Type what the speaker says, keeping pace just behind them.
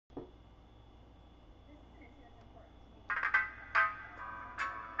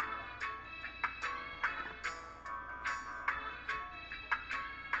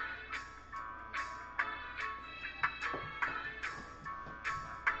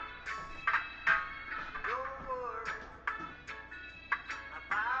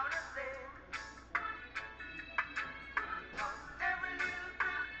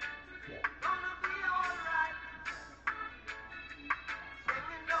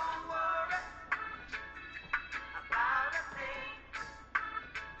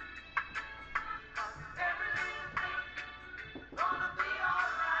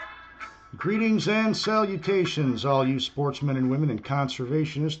Greetings and salutations, all you sportsmen and women and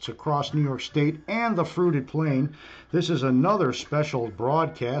conservationists across New York State and the Fruited Plain. This is another special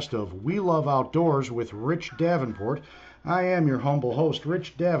broadcast of We Love Outdoors with Rich Davenport. I am your humble host,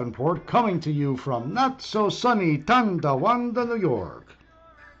 Rich Davenport, coming to you from not so sunny Tonawanda, New York.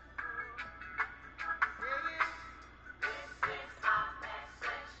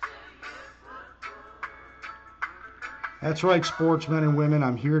 That's right, sportsmen and women.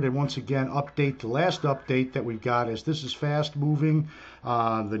 I'm here to once again update the last update that we got, as this is fast moving.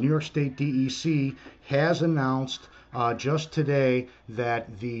 The New York State DEC has announced just today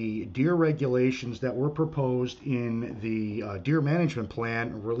that the deer regulations that were proposed in the deer management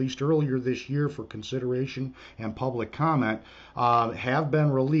plan released earlier this year for consideration and public comment have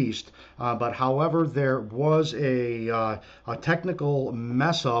been released. But however, there was a technical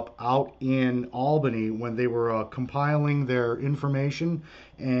mess up out in Albany when they were compiling their information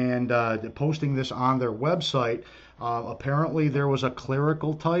and posting this on their website. Apparently there was a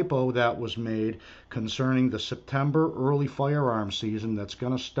clerical typo that was made concerning the September early firearm season that's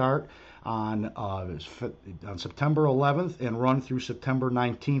going to start on September 11th and run through September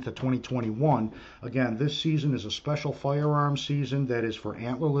 19th of 2021. Again, this season is a special firearm season that is for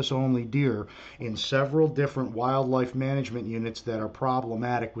antlerless only deer in several different wildlife management units that are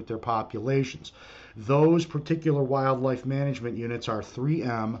problematic with their populations. Those particular wildlife management units are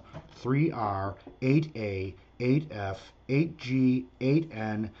 3M, 3R, 8A, 8F, 8G,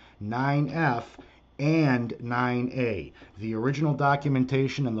 8N, 9F, and 9A. The original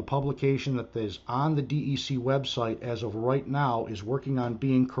documentation and the publication that is on the DEC website as of right now is working on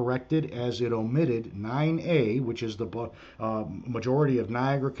being corrected, as it omitted 9A, which is the majority of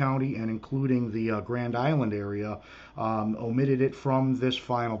Niagara County and including the Grand Island area, omitted it from this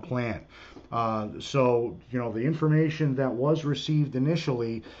final plan. So, the information that was received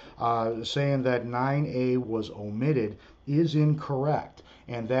initially saying that 9A was omitted is incorrect.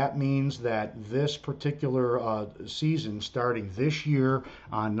 And that means that this particular season, starting this year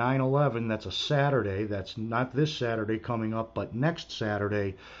on 9/11, that's a Saturday, that's not this Saturday coming up, but next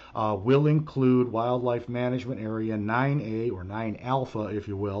Saturday, will include Wildlife Management Area 9A, or 9 Alpha, if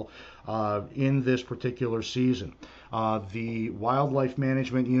you will, in this particular season. The wildlife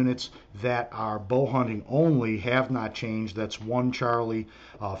management units that are bow hunting only have not changed. That's 1 Charlie,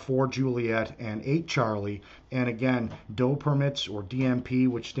 4 Juliet, and 8 Charlie. And again, doe permits, or DMP,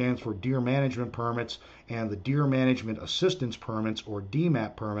 which stands for Deer Management Permits, and the Deer Management Assistance Permits, or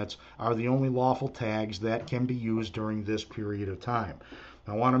DMAP permits, are the only lawful tags that can be used during this period of time.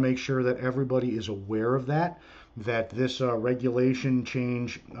 I want to make sure that everybody is aware of that this regulation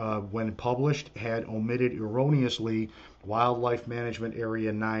change, when published, had omitted erroneously Wildlife Management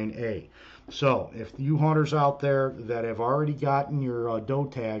Area 9A. So if you hunters out there that have already gotten your doe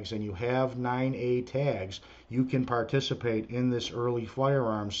tags and you have 9A tags, you can participate in this early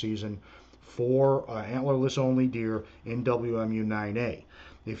firearm season for antlerless only deer in WMU 9A.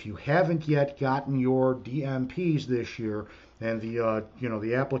 If you haven't yet gotten your DMPs this year, and the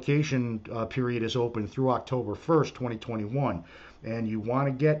application period is open through October 1st, 2021, and you want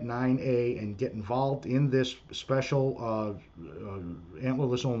to get 9A and get involved in this special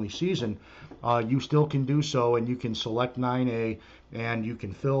antlerless only season, you still can do so, and you can select 9A, and you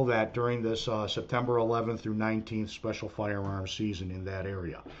can fill that during this September 11th through 19th special firearm season in that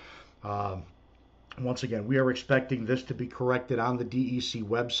area. Once again, we are expecting this to be corrected on the DEC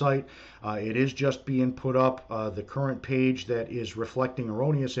website. It is just being put up. The current page that is reflecting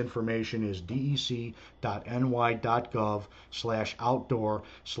erroneous information is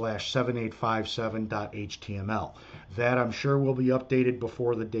dec.ny.gov/outdoor/7857.html. That, I'm sure, will be updated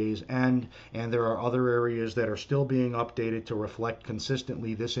before the day's end, and there are other areas that are still being updated to reflect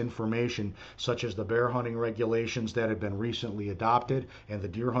consistently this information, such as the bear hunting regulations that have been recently adopted and the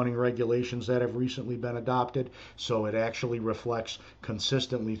deer hunting regulations that have recently been adopted, so it actually reflects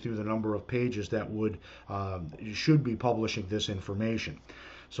consistently through the number of pages that should be publishing this information.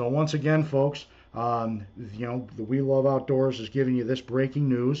 So once again, folks, the We Love Outdoors is giving you this breaking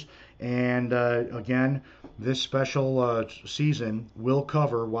news, and again, this special season will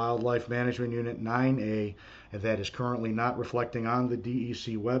cover Wildlife Management Unit 9A. That is currently not reflecting on the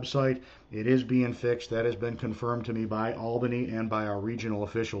DEC website. It is being fixed. That has been confirmed to me by Albany and by our regional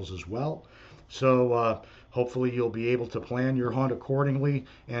officials as well. So hopefully you'll be able to plan your hunt accordingly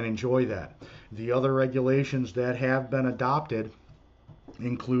and enjoy that. The other regulations that have been adopted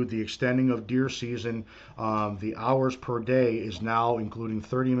include the extending of deer season. The hours per day is now including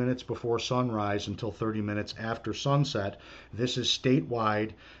 30 minutes before sunrise until 30 minutes after sunset. This is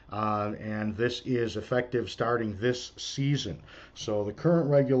statewide, and this is effective starting this season. So the current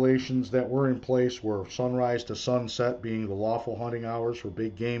regulations that were in place were sunrise to sunset being the lawful hunting hours for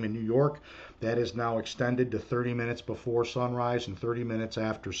big game in New York. That is now extended to 30 minutes before sunrise and 30 minutes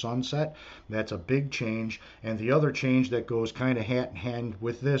after sunset. That's a big change. And the other change that goes kind of hand in hand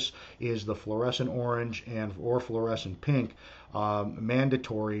with this is the fluorescent orange and or fluorescent pink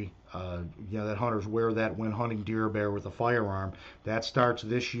mandatory. That hunters wear that when hunting deer bear with a firearm. That starts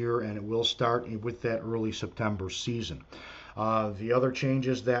this year, and it will start with that early September season. The other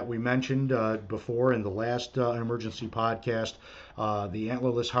changes that we mentioned before in the last emergency podcast, the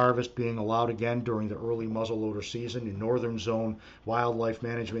antlerless harvest being allowed again during the early muzzleloader season in Northern Zone Wildlife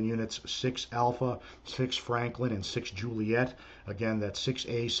Management Units 6 Alpha, 6 Franklin, and 6 Juliet. Again, that's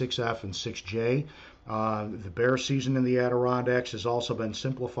 6A, 6F, and 6J. The bear season in the Adirondacks has also been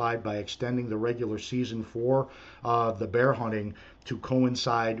simplified by extending the regular season for the bear hunting to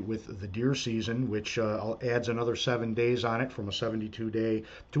coincide with the deer season, which adds another 7 days on it from a 72-day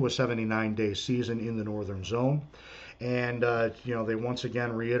to a 79-day season in the Northern Zone. And they once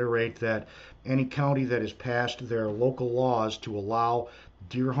again reiterate that any county that has passed their local laws to allow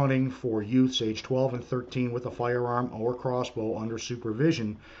deer hunting for youths age 12 and 13 with a firearm or crossbow under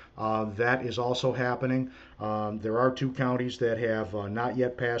supervision, that is also happening. There are 2 counties that have not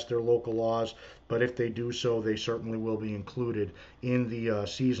yet passed their local laws, but if they do so, they certainly will be included in the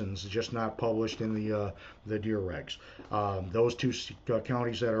seasons, just not published in the deer regs. Those 2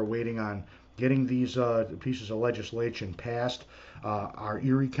 counties that are waiting on getting these pieces of legislation passed are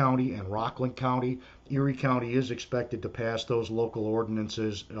Erie County and Rockland County. Erie County is expected to pass those local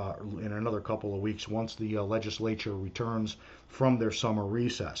ordinances in another couple of weeks once the legislature returns from their summer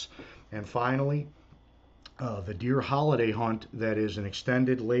recess. And finally, the deer holiday hunt, that is an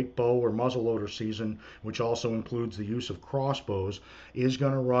extended late bow or muzzleloader season, which also includes the use of crossbows, is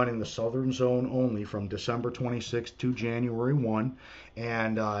going to run in the Southern Zone only from December 26th to January 1.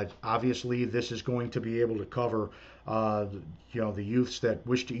 And obviously, this is going to be able to cover the youths that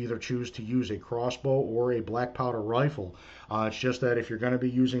wish to either choose to use a crossbow or a black powder rifle. It's just that if you're going to be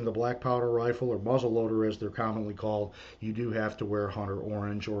using the black powder rifle or muzzleloader, as they're commonly called, you do have to wear hunter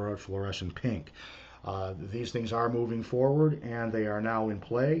orange or a fluorescent pink. These things are moving forward, and they are now in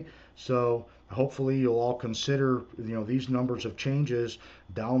play. So hopefully you'll all consider these numbers of changes.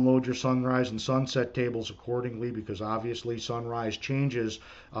 Download your sunrise and sunset tables accordingly, because obviously sunrise changes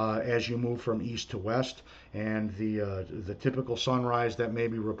as you move from east to west, and the typical sunrise that may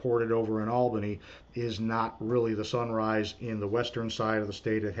be reported over in Albany is not really the sunrise in the western side of the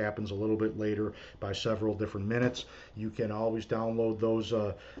state. It happens a little bit later by several different minutes. You can always download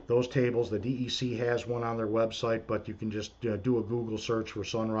those tables. The DEC has one on their website, but you can just do a Google search for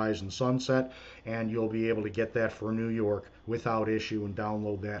sunrise and sunset, and you'll be able to get that for New York without issue and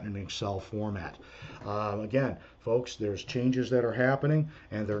download that in an Excel format. Again, folks, there's changes that are happening,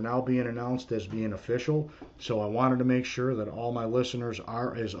 and they're now being announced as being official. So I wanted to make sure that all my listeners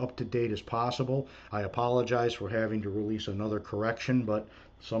are as up to date as possible. I apologize for having to release another correction, but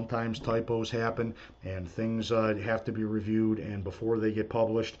sometimes typos happen and things have to be reviewed, and before they get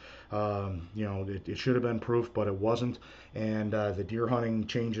published, it should have been proof, but it wasn't. And the deer hunting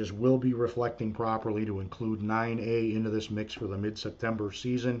changes will be reflecting properly to include 9A into this mix for the mid-September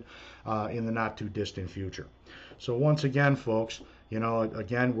season in the not too distant future. So once again, folks,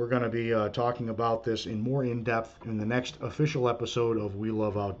 again, we're going to be talking about this in more in-depth in the next official episode of We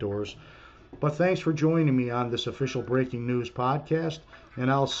Love Outdoors. But thanks for joining me on this official breaking news podcast, and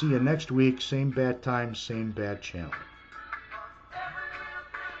I'll see you next week, same bad time, same bad channel.